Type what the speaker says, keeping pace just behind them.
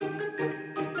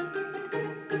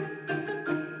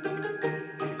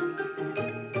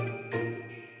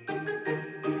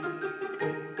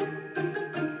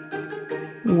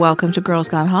Welcome to Girls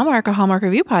Gone Hallmark, a Hallmark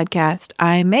review podcast.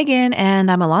 I'm Megan, and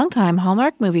I'm a longtime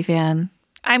Hallmark movie fan.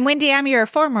 I'm Wendy. I'm your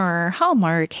former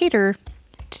Hallmark hater.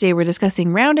 Today we're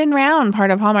discussing Round and Round,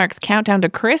 part of Hallmark's Countdown to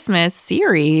Christmas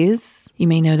series. You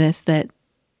may notice that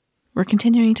we're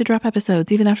continuing to drop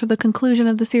episodes even after the conclusion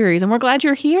of the series, and we're glad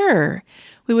you're here.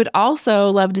 We would also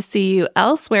love to see you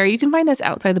elsewhere. You can find us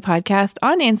outside the podcast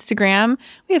on Instagram.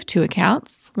 We have 2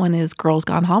 accounts. One is Girls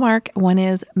Gone Hallmark. One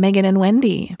is Megan and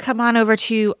Wendy. Come on over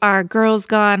to our Girls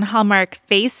Gone Hallmark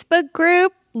Facebook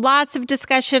group. Lots of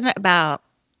discussion about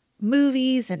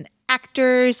movies and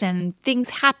actors and things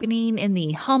happening in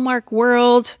the Hallmark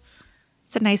world.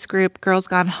 It's a nice group, Girls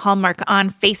Gone Hallmark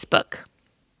on Facebook.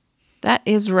 That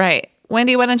is right.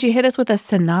 Wendy, why don't you hit us with a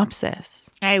synopsis?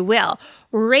 I will.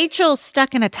 Rachel's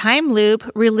stuck in a time loop,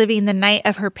 reliving the night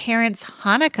of her parents'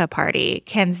 Hanukkah party.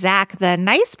 Can Zach, the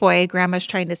nice boy Grandma's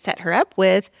trying to set her up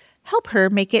with, help her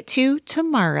make it to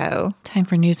tomorrow? Time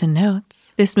for news and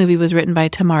notes. This movie was written by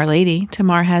Tamar Lady.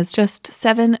 Tamar has just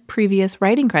 7 previous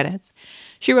writing credits.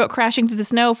 She wrote Crashing Through the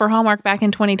Snow for Hallmark back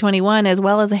in 2021, as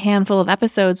well as a handful of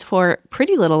episodes for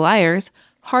Pretty Little Liars,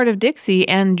 Heart of Dixie,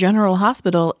 and General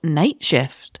Hospital Night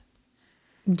Shift.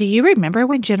 Do you remember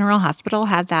when General Hospital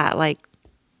had that night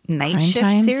Prime shift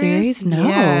time series? No,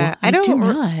 yeah, I do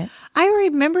not. I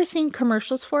remember seeing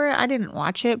commercials for it. I didn't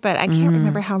watch it, but I can't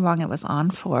remember how long it was on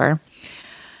for.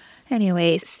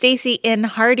 Anyway, Stacey N.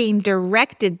 Harding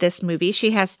directed this movie.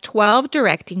 She has 12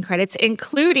 directing credits,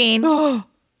 including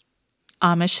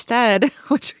Amish Stud,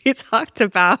 which we talked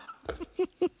about.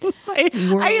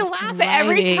 I laugh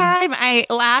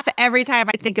every time.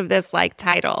 I think of this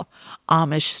title,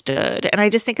 Amish Stud, and I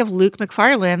just think of Luke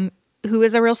McFarlane, who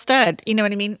is a real stud. You know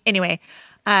what I mean? Anyway,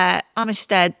 Amish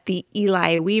Stud, the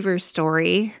Eli Weaver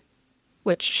story,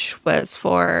 which was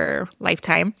for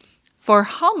Lifetime. For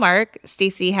Hallmark,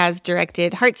 Stacey has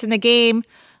directed Hearts in the Game,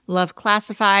 Love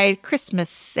Classified, Christmas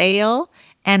Sale,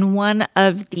 and one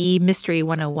of the Mystery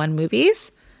 101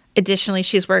 movies. Additionally,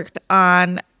 she's worked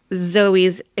on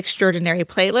Zoe's Extraordinary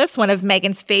Playlist, one of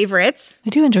Megan's favorites. I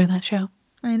do enjoy that show.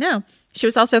 I know. She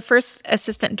was also first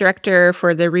assistant director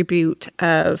for the reboot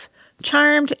of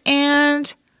Charmed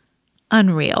and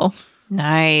Unreal.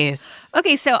 Nice.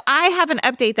 Okay, so I have an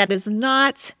update that is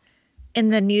not in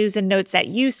the news and notes that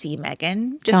you see,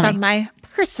 Megan, just on my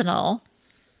personal.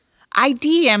 I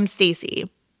DM'd Stacey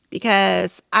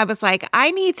because I was like,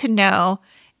 I need to know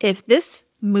if this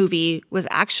movie was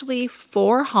actually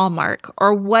for Hallmark,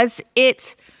 or was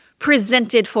it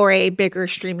presented for a bigger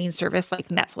streaming service like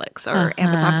Netflix or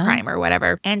Amazon Prime or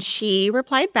whatever? And she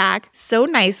replied back so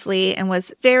nicely and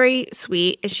was very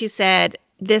sweet. And she said,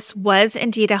 this was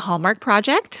indeed a Hallmark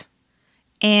project.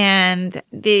 And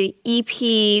the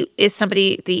EP is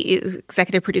somebody, the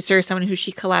executive producer, someone who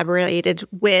she collaborated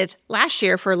with last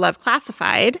year for Love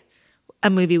Classified,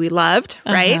 a movie we loved,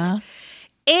 right?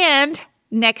 And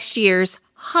next year's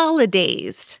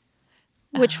Holidays,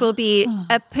 which will be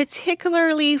a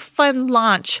particularly fun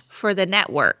launch for the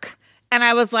network. And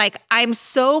I was like, I'm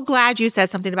so glad you said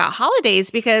something about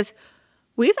Holidays, because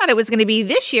we thought it was going to be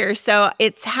this year. So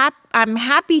I'm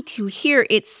happy to hear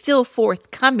it's still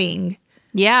forthcoming.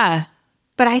 Yeah.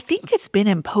 But I think it's been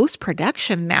in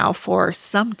post-production now for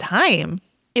some time.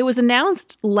 It was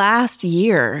announced last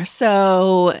year,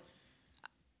 so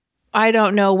I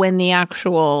don't know when the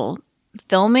actual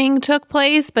filming took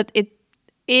place, but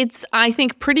it's I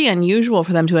think pretty unusual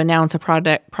for them to announce a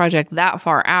project that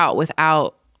far out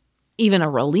without even a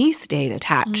release date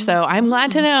attached. So I'm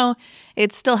glad to know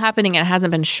it's still happening. It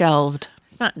hasn't been shelved.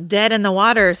 It's not dead in the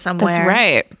water somewhere. That's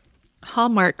right.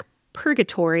 Hallmark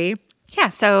purgatory. Yeah,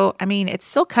 so I mean, it's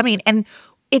still coming, and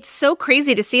it's so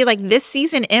crazy to see. This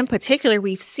season in particular,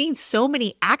 we've seen so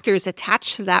many actors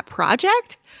attached to that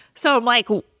project. So I'm like,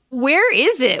 where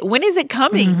is it? When is it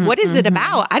coming? What is it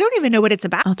about? I don't even know what it's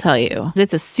about. I'll tell you.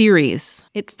 It's a series.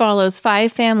 It follows 5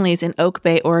 families in Oak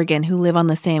Bay, Oregon, who live on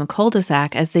the same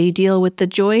cul-de-sac as they deal with the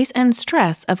joys and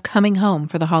stress of coming home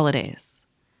for the holidays.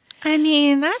 I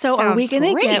mean, that so are we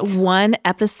going to get one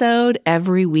episode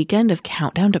every weekend of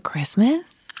Countdown to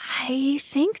Christmas? I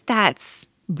think that's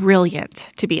brilliant,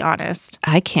 to be honest.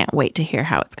 I can't wait to hear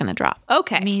how it's going to drop.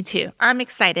 Okay. Me too. I'm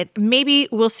excited. Maybe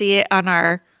we'll see it on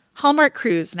our Hallmark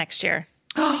cruise next year.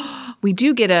 We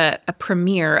do get a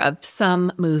premiere of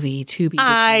some movie to be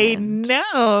determined.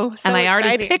 I know. And I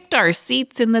already picked our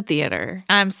seats in the theater.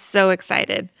 I'm so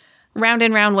excited. Round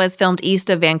and Round was filmed east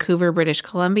of Vancouver, British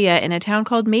Columbia, in a town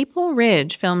called Maple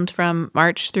Ridge, filmed from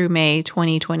March through May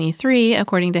 2023,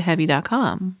 according to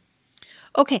Heavy.com.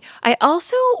 Okay. I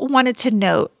also wanted to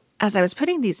note, as I was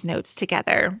putting these notes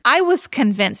together, I was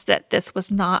convinced that this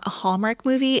was not a Hallmark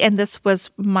movie, and this was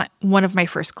one of my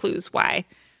first clues why.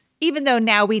 Even though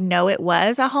now we know it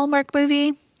was a Hallmark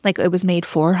movie, like it was made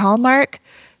for Hallmark,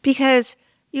 because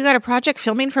you got a project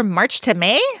filming from March to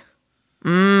May?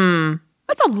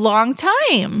 That's a long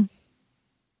time.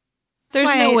 There's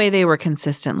no way they were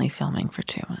consistently filming for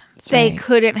 2 months. They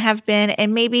couldn't have been,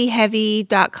 and maybe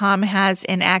Heavy.com has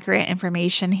inaccurate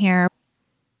information here.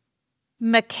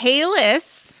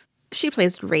 Michaelis, she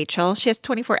plays Rachel. She has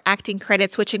 24 acting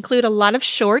credits, which include a lot of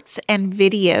shorts and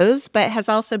videos, but has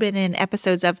also been in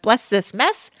episodes of Bless This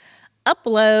Mess,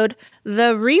 Upload,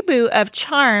 the reboot of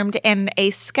Charmed, and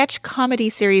a sketch comedy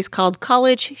series called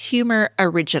College Humor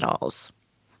Originals.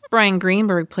 Bryan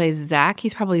Greenberg plays Zach.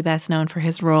 He's probably best known for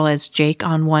his role as Jake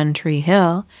on One Tree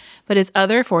Hill, but his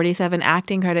other 47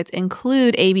 acting credits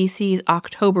include ABC's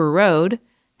October Road,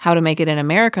 How to Make It in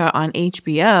America on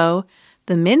HBO,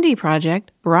 The Mindy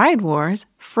Project, Bride Wars,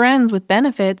 Friends with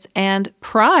Benefits, and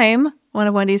Prime, one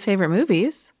of Wendy's favorite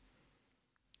movies.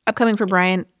 Upcoming for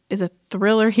Bryan is a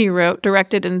thriller he wrote,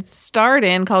 directed, and starred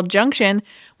in called Junction,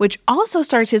 which also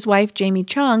stars his wife, Jamie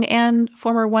Chung, and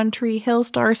former One Tree Hill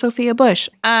star Sophia Bush.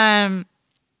 I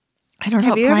don't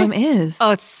know what Prime is.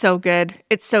 Oh, it's so good.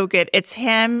 It's so good. It's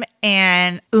him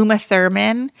and Uma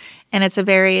Thurman, and it's a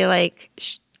very like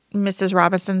Mrs.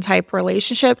 Robinson type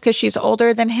relationship because she's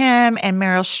older than him, and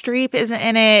Meryl Streep isn't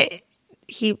in it.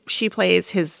 She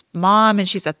plays his mom, and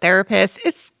she's a therapist.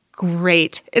 It's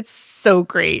great. It's so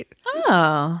great.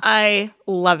 Oh. I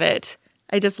love it.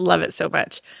 I just love it so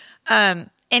much. And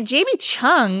Jamie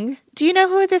Chung, do you know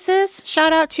who this is?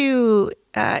 Shout out to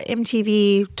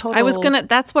MTV Total.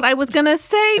 That's what I was gonna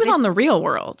say. He was on The Real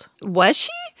World. Was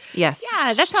she? Yes.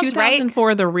 Yeah, that sounds right.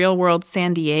 2004, The Real World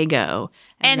San Diego.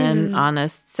 And then on a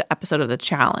episode of The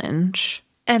Challenge.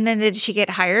 And then did she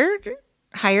get hired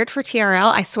for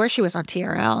TRL? I swear she was on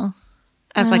TRL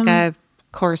as like a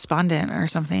correspondent or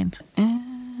something.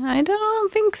 I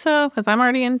don't think so, because I'm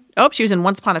already in. Oh, she was in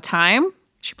Once Upon a Time.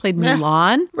 She played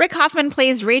Mulan. Rick Hoffman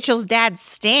plays Rachel's dad,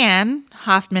 Stan.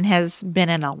 Hoffman has been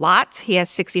in a lot. He has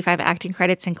 65 acting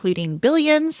credits, including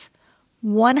Billions,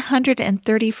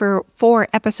 134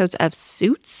 episodes of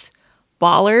Suits,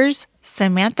 Ballers,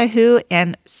 Samantha Who,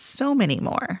 and so many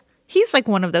more. He's like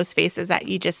one of those faces that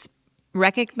you just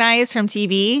recognize from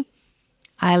TV.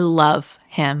 I love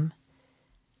him.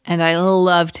 And I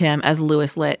loved him as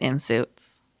Louis Litt in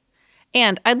Suits.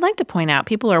 And I'd like to point out,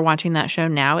 people are watching that show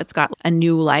now. It's got a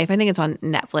new life. I think it's on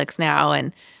Netflix now,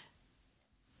 and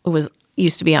it was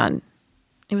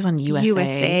on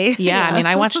USA. Yeah, I mean,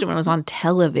 I watched it when it was on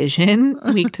television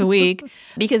week to week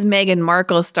because Meghan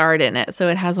Markle starred in it. So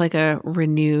it has like a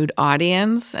renewed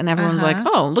audience, and everyone's like,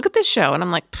 oh, look at this show. And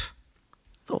I'm like,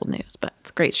 it's old news, but it's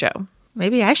a great show.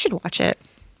 Maybe I should watch it.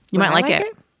 You might like it.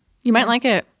 You might like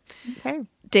it. Okay.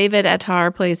 David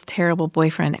Attar plays terrible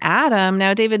boyfriend Adam.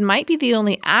 Now, David might be the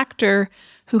only actor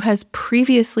who has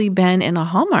previously been in a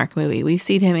Hallmark movie. We've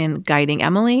seen him in Guiding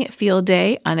Emily, Field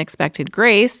Day, Unexpected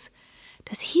Grace.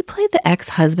 Does he play the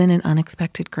ex-husband in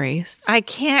Unexpected Grace? I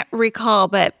can't recall,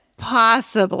 but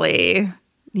possibly.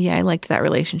 Yeah, I liked that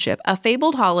relationship. A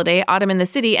Fabled Holiday, Autumn in the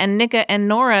City, and Nika and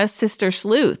Nora, Sister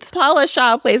Sleuths. Paula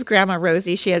Shaw plays Grandma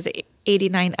Rosie. She has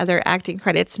 89 other acting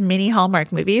credits, many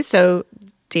Hallmark movies, so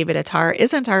David Attar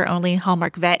isn't our only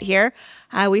Hallmark vet here.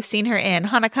 We've seen her in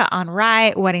Hanukkah on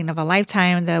Rye, Wedding of a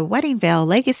Lifetime, The Wedding Veil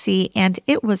Legacy, and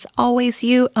It Was Always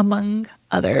You, among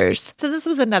others. So this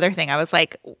was another thing. I was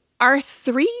like, our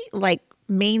three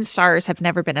main stars have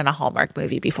never been in a Hallmark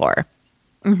movie before.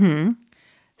 Mm-hmm.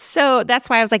 So that's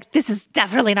why I was like, this is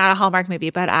definitely not a Hallmark movie,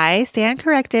 but I stand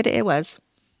corrected. It was.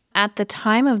 At the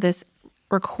time of this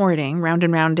recording, Round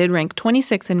and Round did rank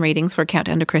 26 in ratings for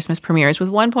Countdown to Christmas premieres with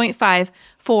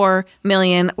 1.54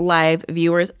 million live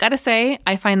viewers. Gotta say,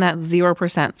 I find that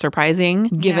 0% surprising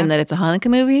given that it's a Hanukkah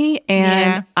movie,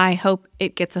 and I hope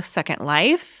it gets a second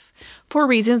life for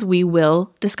reasons we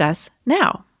will discuss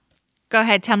now. Go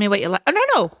ahead, tell me what you like. Oh,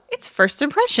 no. It's first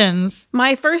impressions.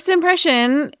 My first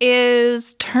impression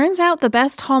is, turns out the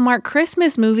best Hallmark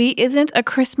Christmas movie isn't a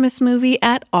Christmas movie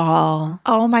at all.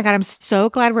 Oh my God, I'm so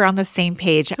glad we're on the same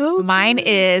page. Okay. Mine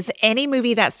is any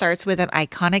movie that starts with an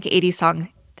iconic 80s song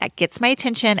that gets my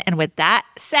attention. And with that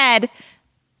said,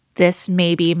 this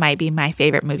might be my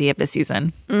favorite movie of the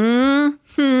season.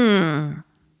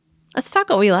 Let's talk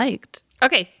what we liked.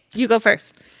 Okay, you go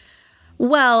first.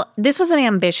 Well, this was an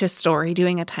ambitious story.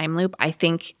 Doing a time loop, I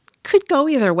think, could go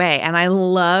either way. And I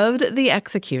loved the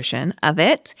execution of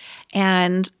it.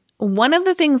 And one of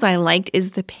the things I liked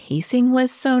is the pacing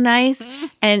was so nice.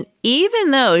 And even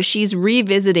though she's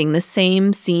revisiting the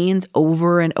same scenes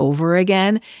over and over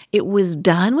again, it was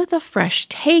done with a fresh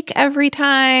take every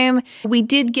time. We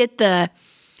did get that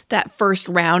first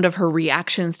round of her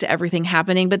reactions to everything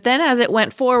happening. But then as it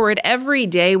went forward, every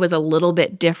day was a little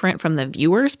bit different from the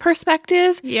viewer's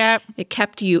perspective. Yep. It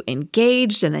kept you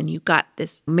engaged. And then you got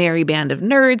this merry band of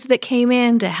nerds that came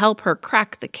in to help her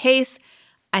crack the case.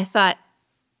 I thought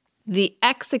the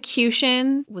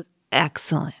execution was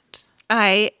excellent.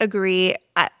 I agree.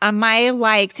 My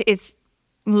liked is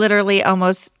literally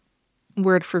almost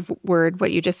word for word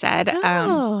what you just said.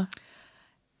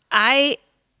 I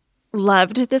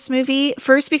loved this movie.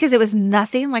 First, because it was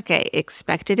nothing like I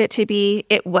expected it to be.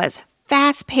 It was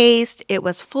fast-paced. It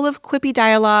was full of quippy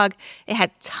dialogue. It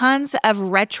had tons of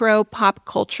retro pop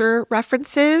culture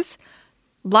references.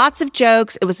 Lots of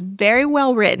jokes. It was very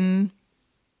well written.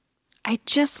 I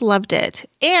just loved it.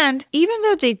 And even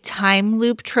though the time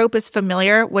loop trope is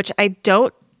familiar, which I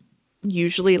don't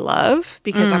usually love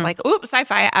because I'm like, oops,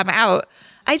 sci-fi, I'm out.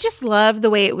 I just love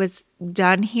the way it was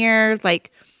done here.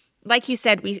 Like you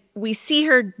said, we see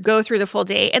her go through the full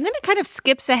day and then it kind of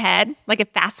skips ahead, like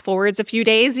it fast forwards a few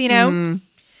days, and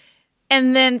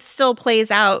then still plays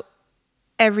out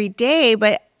every day,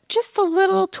 but just a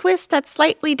little twist that's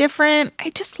slightly different.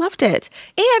 I just loved it.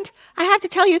 And I have to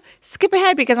tell you, skip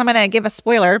ahead because I'm going to give a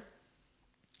spoiler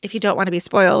if you don't want to be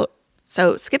spoiled.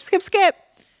 So skip.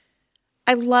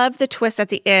 I love the twist at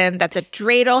the end that the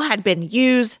dreidel had been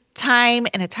used time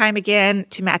and time again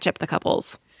to match up the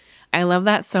couples. I love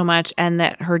that so much. And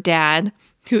that her dad,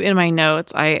 who in my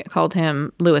notes, I called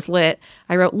him Louis Litt.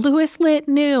 I wrote Louis Litt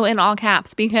knew in all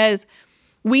caps because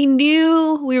we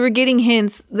knew we were getting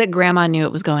hints that Grandma knew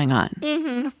it was going on.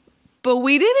 Mm-hmm. But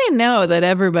we didn't know that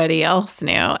everybody else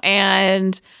knew.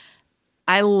 And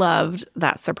I loved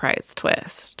that surprise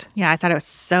twist. Yeah, I thought it was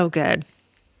so good.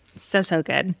 So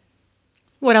good.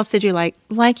 What else did you like?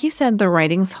 Like you said, the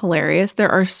writing's hilarious. There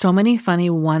are so many funny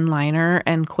one-liner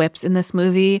and quips in this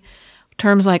movie.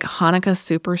 Terms like Hanukkah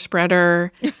super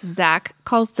spreader. Zach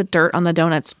calls the dirt on the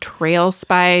donuts trail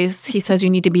spice. He says you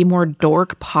need to be more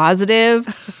dork positive.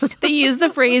 They use the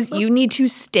phrase, you need to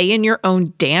stay in your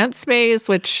own dance space,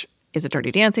 which is a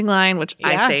Dirty Dancing line, which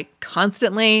I say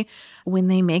constantly. When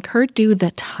they make her do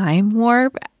the time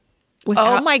warp.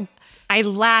 I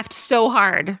laughed so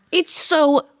hard. It's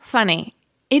so funny.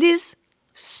 It is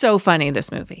so funny,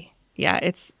 this movie. Yeah,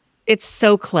 it's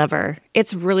so clever.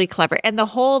 It's really clever. And the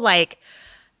whole, like,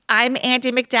 I'm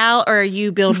Andie MacDowell or are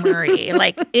you Bill Murray?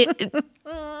 Like,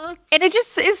 and it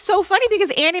just is so funny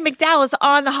because Andie MacDowell is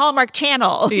on the Hallmark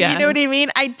Channel. Yes. You know what I mean?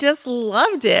 I just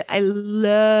loved it. I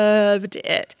loved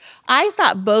it. I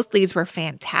thought both leads were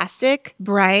fantastic.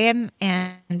 Brian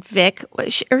and Vic.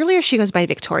 Earlier she goes by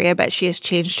Victoria, but she has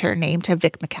changed her name to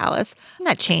Vic McCallis.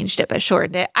 Not changed it, but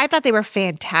shortened it. I thought they were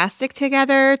fantastic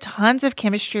together. Tons of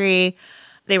chemistry.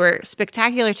 They were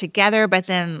spectacular together, but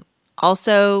then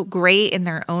also great in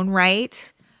their own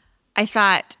right. I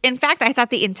thought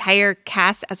the entire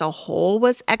cast as a whole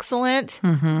was excellent.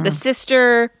 Mm-hmm. The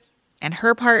sister and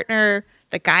her partner,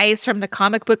 the guys from the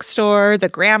comic book store, the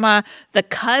grandma, the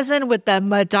cousin with the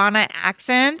Madonna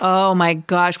accent. Oh my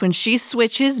gosh. When she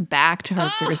switches back to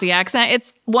her Jersey accent,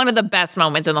 it's one of the best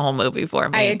moments in the whole movie for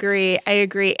me. I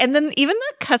agree. And then even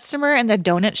the customer in the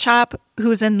donut shop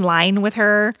who's in line with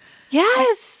her.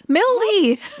 Yes,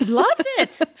 Mildy. Loved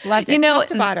it. Loved it. Top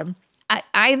to bottom.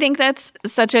 I think that's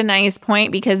such a nice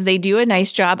point because they do a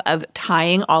nice job of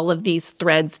tying all of these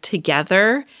threads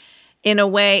together in a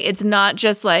way. It's not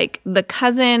just like the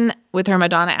cousin with her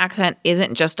Madonna accent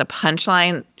isn't just a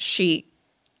punchline. She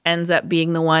ends up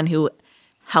being the one who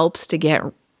helps to get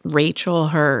Rachel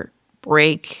her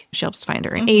break. She helps find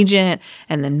her an agent.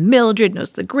 And then Mildred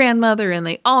knows the grandmother and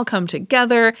they all come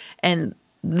together. And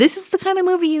this is the kind of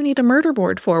movie you need a murder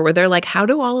board for, where they're like, how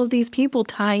do all of these people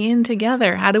tie in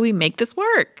together? How do we make this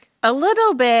work? A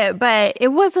little bit, but it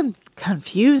wasn't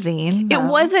confusing. No. It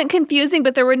wasn't confusing,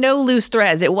 but there were no loose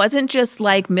threads. It wasn't just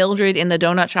like Mildred in the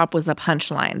donut shop was a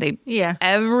punchline.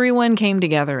 Everyone came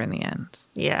together in the end.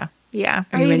 Yeah.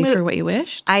 Are you ready for what you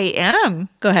wished? I am.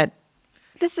 Go ahead.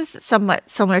 This is somewhat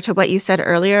similar to what you said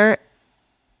earlier.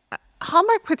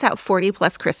 Hallmark puts out 40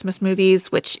 plus Christmas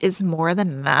movies, which is more than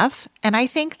enough. And I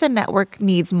think the network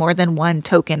needs more than one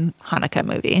token Hanukkah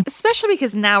movie, especially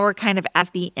because now we're kind of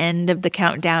at the end of the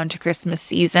countdown to Christmas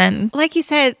season. Like you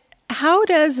said, how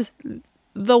does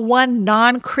the one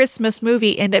non-Christmas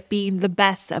movie end up being the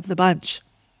best of the bunch?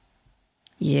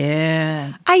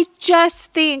 Yeah. I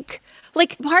just think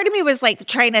like, part of me was like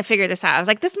trying to figure this out. I was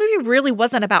like, this movie really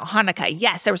wasn't about Hanukkah.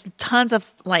 Yes, there was tons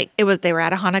of like, they were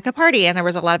at a Hanukkah party and there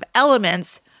was a lot of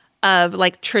elements of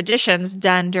like traditions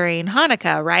done during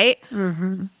Hanukkah, right?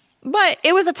 Mm-hmm. But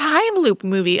it was a time loop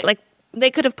movie. Like, they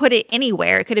could have put it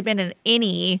anywhere. It could have been in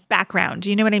any background. Do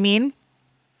you know what I mean?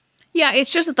 Yeah,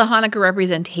 it's just that the Hanukkah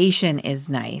representation is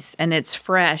nice and it's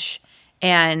fresh,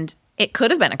 and it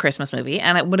could have been a Christmas movie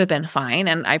and it would have been fine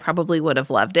and I probably would have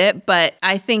loved it. But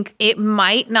I think it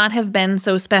might not have been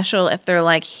so special if they're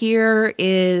like, here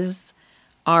is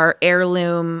our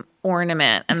heirloom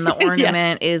ornament and the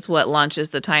ornament is what launches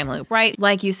the time loop, right?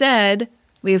 Like you said,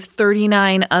 we have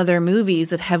 39 other movies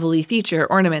that heavily feature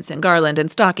ornaments and garland and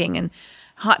stocking and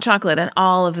hot chocolate and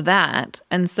all of that.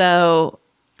 And so...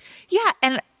 Yeah,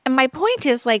 and my point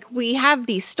is, like, we have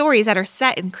these stories that are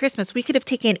set in Christmas. We could have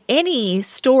taken any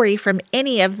story from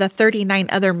any of the 39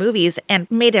 other movies and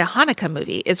made it a Hanukkah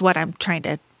movie, is what I'm trying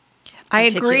to I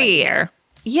agree. Here.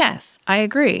 Yes, I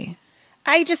agree.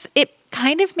 It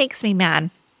kind of makes me mad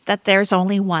that there's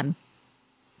only one.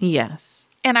 Yes.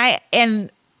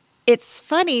 And it's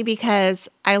funny because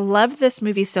I love this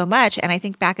movie so much. And I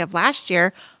think back of last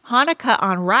year, Hanukkah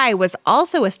on Rye was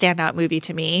also a standout movie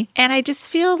to me. And I just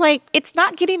feel like it's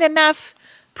not getting enough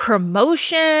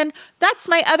promotion. That's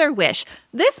my other wish.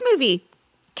 This movie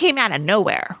came out of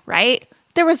nowhere, right?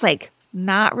 There was like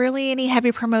not really any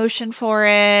heavy promotion for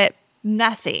it.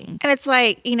 Nothing. And it's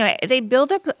like, you know, they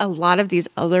build up a lot of these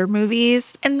other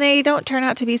movies and they don't turn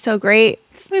out to be so great.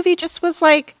 This movie just was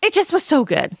like, it just was so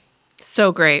good.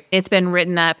 So great. It's been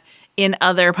written up in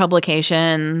other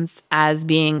publications as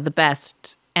being the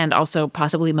best and also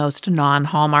possibly most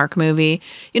non-Hallmark movie.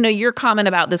 You know, your comment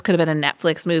about this could have been a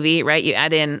Netflix movie, right? You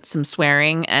add in some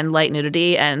swearing and light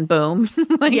nudity and boom,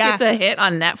 it's a hit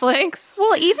on Netflix.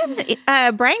 Well, even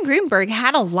Brian Greenberg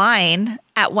had a line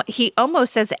at what he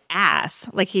almost says ass.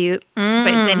 Like but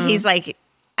then he's like,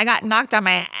 I got knocked on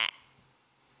my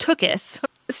tookus.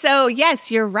 So yes,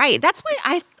 you're right. That's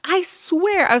why I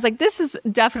swear, I was like, this is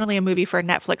definitely a movie for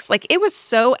Netflix. Like, it was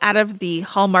so out of the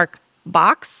Hallmark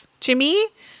box to me.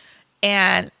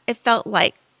 And it felt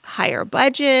like higher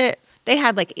budget. They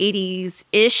had like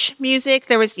 80s-ish music.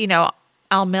 There was, you know,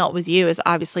 I'll Melt With You is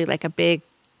obviously like a big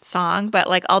song, but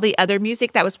like all the other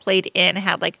music that was played in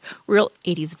had like real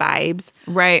 80s vibes.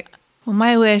 Right. Well,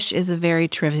 my wish is a very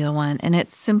trivial one. And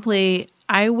it's simply,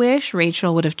 I wish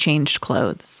Rachel would have changed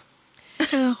clothes.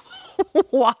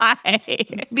 Why?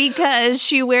 Because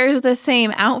she wears the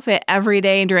same outfit every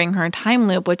day during her time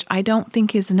loop, which I don't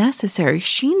think is necessary.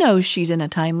 She knows she's in a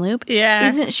time loop. Yeah.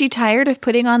 Isn't she tired of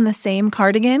putting on the same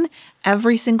cardigan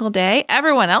every single day?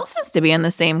 Everyone else has to be in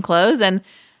the same clothes. And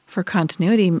for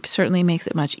continuity, certainly makes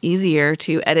it much easier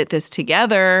to edit this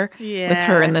together with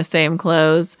her in the same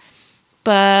clothes.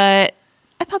 But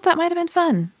I thought that might have been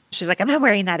fun. She's like, I'm not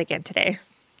wearing that again today.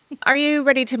 Are you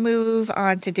ready to move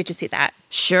on to Did You See That?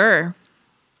 Sure.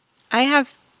 I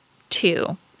have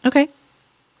two. Okay.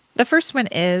 The first one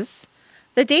is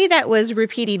the day that was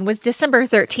repeating was December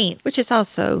 13th, which is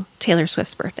also Taylor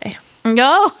Swift's birthday.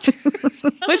 No,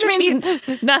 which means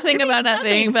nothing about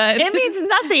nothing, but it means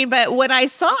nothing. But when I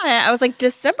saw it, I was like,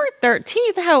 December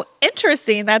 13th, how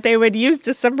interesting that they would use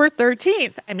December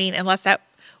 13th. I mean, unless that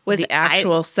was the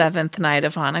actual seventh night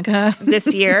of Hanukkah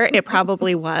this year, it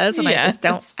probably was. And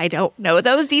I don't know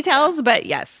those details, but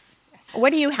yes. What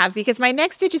do you have? Because my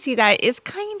next Did You See That is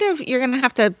kind of, you're going to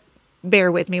have to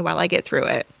bear with me while I get through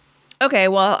it. Okay,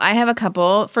 well, I have a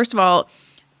couple. First of all,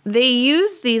 they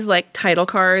use these like title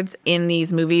cards in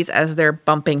these movies as they're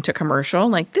bumping to commercial.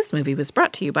 Like, this movie was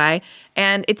brought to you by,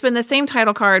 and it's been the same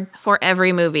title card for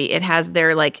every movie. It has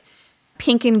their like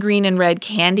pink and green and red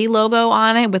candy logo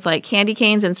on it with like candy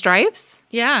canes and stripes.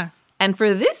 Yeah. And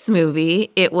for this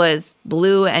movie, it was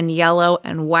blue and yellow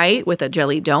and white with a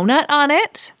jelly donut on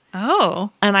it.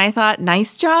 Oh. And I thought,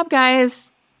 nice job,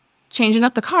 guys, changing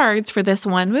up the cards for this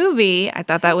one movie. I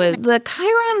thought that was the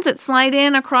chyrons that slide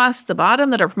in across the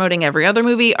bottom that are promoting every other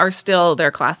movie are still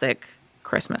their classic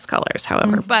Christmas colors,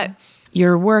 however. Mm-hmm. But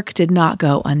your work did not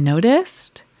go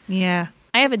unnoticed. Yeah.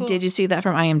 I have a Did You See That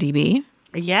from IMDb?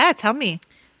 Yeah, tell me.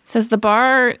 It says the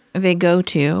bar they go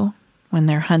to when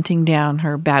they're hunting down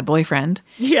her bad boyfriend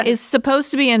is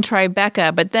supposed to be in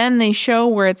Tribeca, but then they show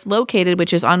where it's located,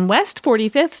 which is on West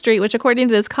 45th Street, which according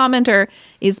to this commenter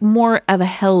is more of a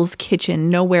Hell's Kitchen,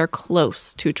 nowhere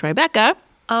close to Tribeca.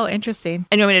 Oh, interesting.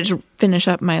 And you want me to just finish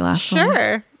up my last one?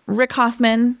 Sure. Rick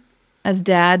Hoffman, as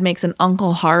dad, makes an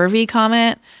Uncle Harvey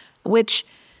comment, which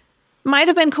might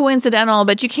have been coincidental,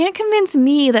 but you can't convince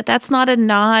me that that's not a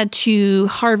nod to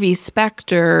Harvey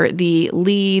Specter, the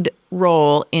lead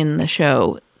role in the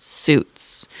show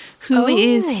Suits, who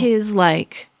is his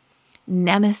like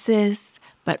nemesis,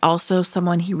 but also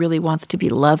someone he really wants to be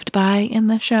loved by in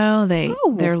the show.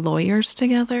 They're lawyers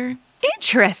together.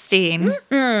 Interesting.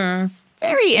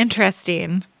 Very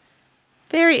interesting.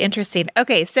 Very interesting.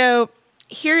 Okay, so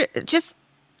here, just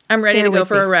I'm ready to go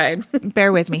for a ride.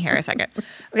 bear with me here a second.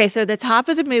 Okay, so the top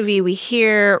of the movie, we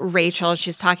hear Rachel.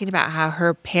 She's talking about how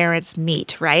her parents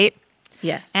meet, right?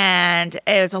 Yes. And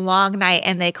it was a long night,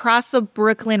 and they cross the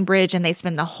Brooklyn Bridge, and they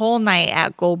spend the whole night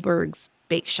at Goldberg's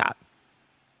Bake Shop.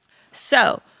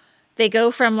 So they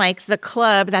go from like the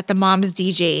club that the mom's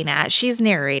DJing at. She's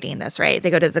narrating this, right? They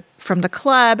go to from the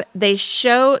club. They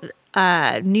show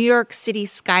New York City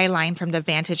skyline from the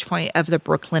vantage point of the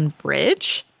Brooklyn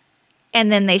Bridge.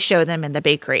 And then they show them in the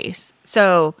bakeries.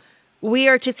 So we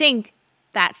are to think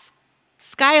that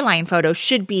skyline photo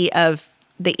should be of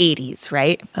the 80s,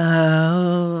 right?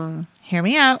 Oh. Hear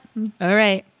me out. All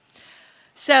right.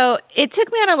 So it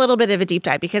took me on a little bit of a deep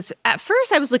dive because at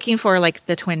first I was looking for like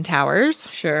the Twin Towers.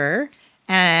 Sure.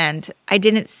 And I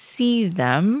didn't see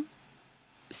them.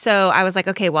 So I was like,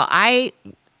 okay, well, I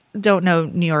don't know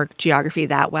New York geography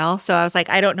that well. So I was like,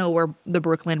 I don't know where the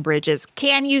Brooklyn Bridge is.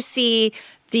 Can you see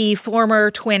the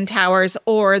former Twin Towers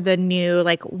or the new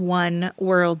like One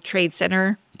World Trade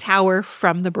Center tower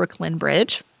from the Brooklyn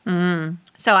Bridge?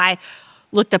 So I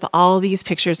looked up all these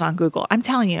pictures on Google. I'm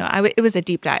telling you, it was a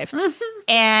deep dive.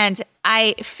 And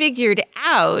I figured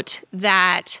out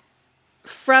that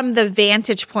from the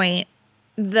vantage point,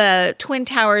 the Twin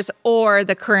Towers or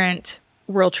the current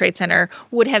World Trade Center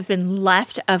would have been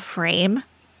left of frame,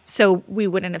 so we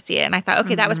wouldn't have seen it. And I thought,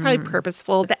 okay, that was probably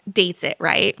purposeful. That dates it,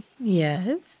 right?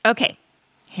 Yes. Okay,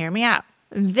 hear me out.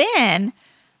 Then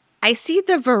I see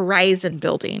the Verizon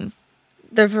building.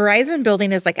 The Verizon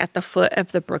building is like at the foot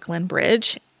of the Brooklyn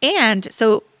Bridge. And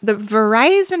so the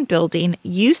Verizon building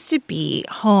used to be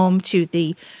home to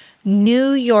the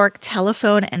New York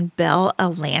Telephone and Bell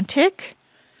Atlantic.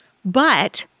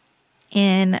 But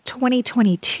in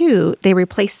 2022, they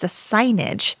replaced the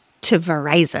signage to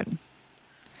Verizon.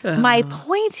 My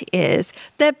point is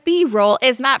that B-roll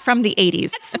is not from the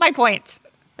 80s. That's my point.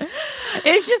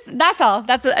 It's just, that's all.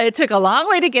 It took a long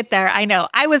way to get there. I know.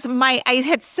 I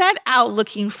had set out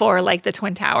looking for like the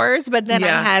Twin Towers, but then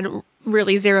I had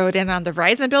really zeroed in on the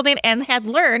Verizon building and had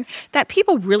learned that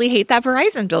people really hate that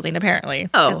Verizon building, apparently.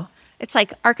 Oh. It's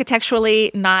like architecturally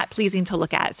not pleasing to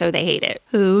look at, so they hate it.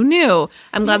 Who knew?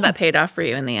 I'm glad that paid off for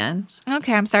you in the end.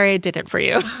 Okay, I'm sorry it didn't for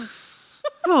you.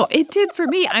 Oh, it did for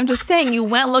me. I'm just saying you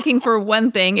went looking for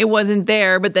one thing. It wasn't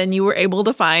there, but then you were able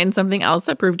to find something else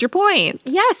that proved your point.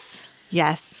 Yes.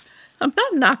 I'm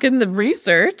not knocking the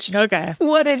research. Okay.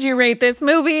 What did you rate this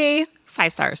movie?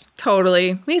 5 stars.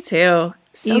 Totally. Me too.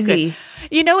 So Easy. good.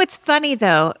 You know, it's funny,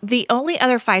 though. The only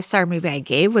other 5-star movie I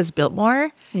gave was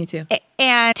Biltmore. Me too.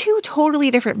 And 2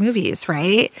 totally different movies,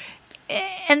 right?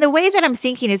 And the way that I'm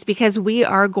thinking is because we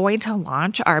are going to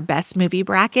launch our best movie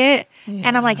bracket. Yeah.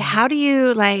 And I'm like, how do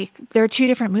you, like, there are 2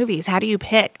 different movies. How do you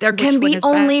pick? There can be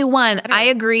only one. I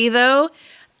agree, though.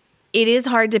 It is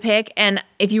hard to pick. And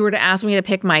if you were to ask me to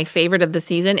pick my favorite of the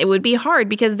season, it would be hard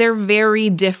because they're very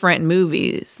different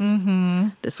movies. Mm-hmm.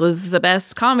 This was the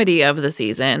best comedy of the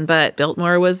season, but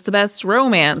Biltmore was the best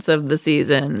romance of the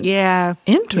season. Yeah.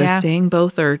 Interesting. Yeah.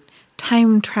 Both are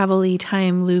time travel-y,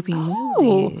 time looping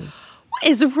movies. What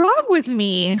is wrong with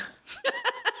me?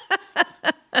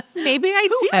 Maybe I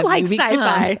do like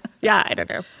sci-fi. Yeah, I don't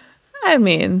know. I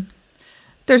mean,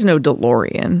 there's no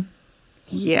DeLorean.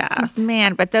 Yeah,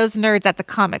 man, but those nerds at the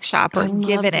comic shop are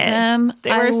giving them.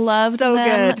 They were loved so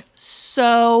them good,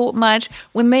 so much.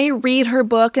 When they read her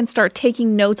book and start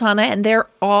taking notes on it, and they're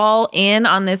all in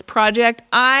on this project,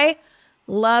 I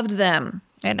loved them.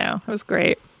 I know, it was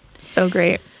great, so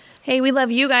great. Hey, we love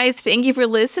you guys. Thank you for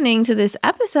listening to this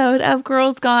episode of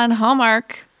Girls Gone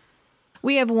Hallmark.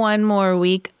 We have one more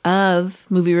week of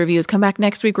movie reviews. Come back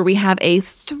next week where we have a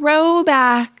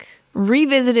throwback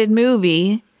revisited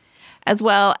movie, as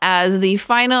well as the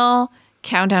final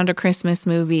Countdown to Christmas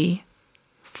movie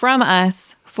from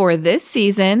us for this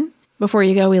season. Before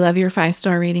you go, we love your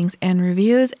 5-star ratings and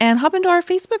reviews, and hop into our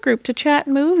Facebook group to chat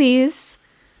movies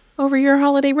over your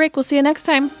holiday break. We'll see you next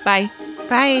time. Bye.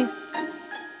 Bye.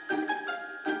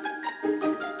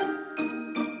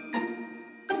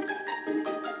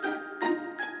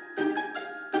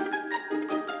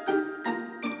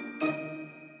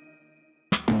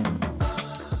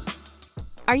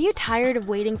 Are you tired of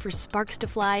waiting for sparks to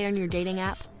fly on your dating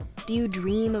app? Do you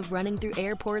dream of running through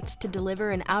airports to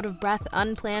deliver an out-of-breath,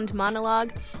 unplanned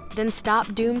monologue? Then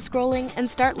stop doom scrolling and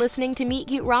start listening to Meet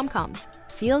Cute Romcoms.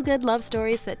 Feel-good love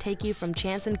stories that take you from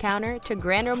chance encounter to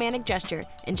grand romantic gesture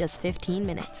in just 15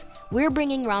 minutes. We're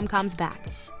bringing rom-coms back.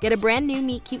 Get a brand new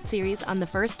Meet Cute series on the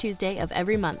first Tuesday of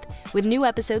every month with new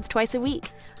episodes twice a week.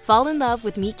 Fall in love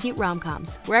with Meet Cute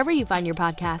rom-coms wherever you find your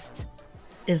podcasts.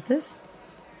 Is this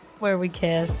where we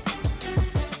kiss?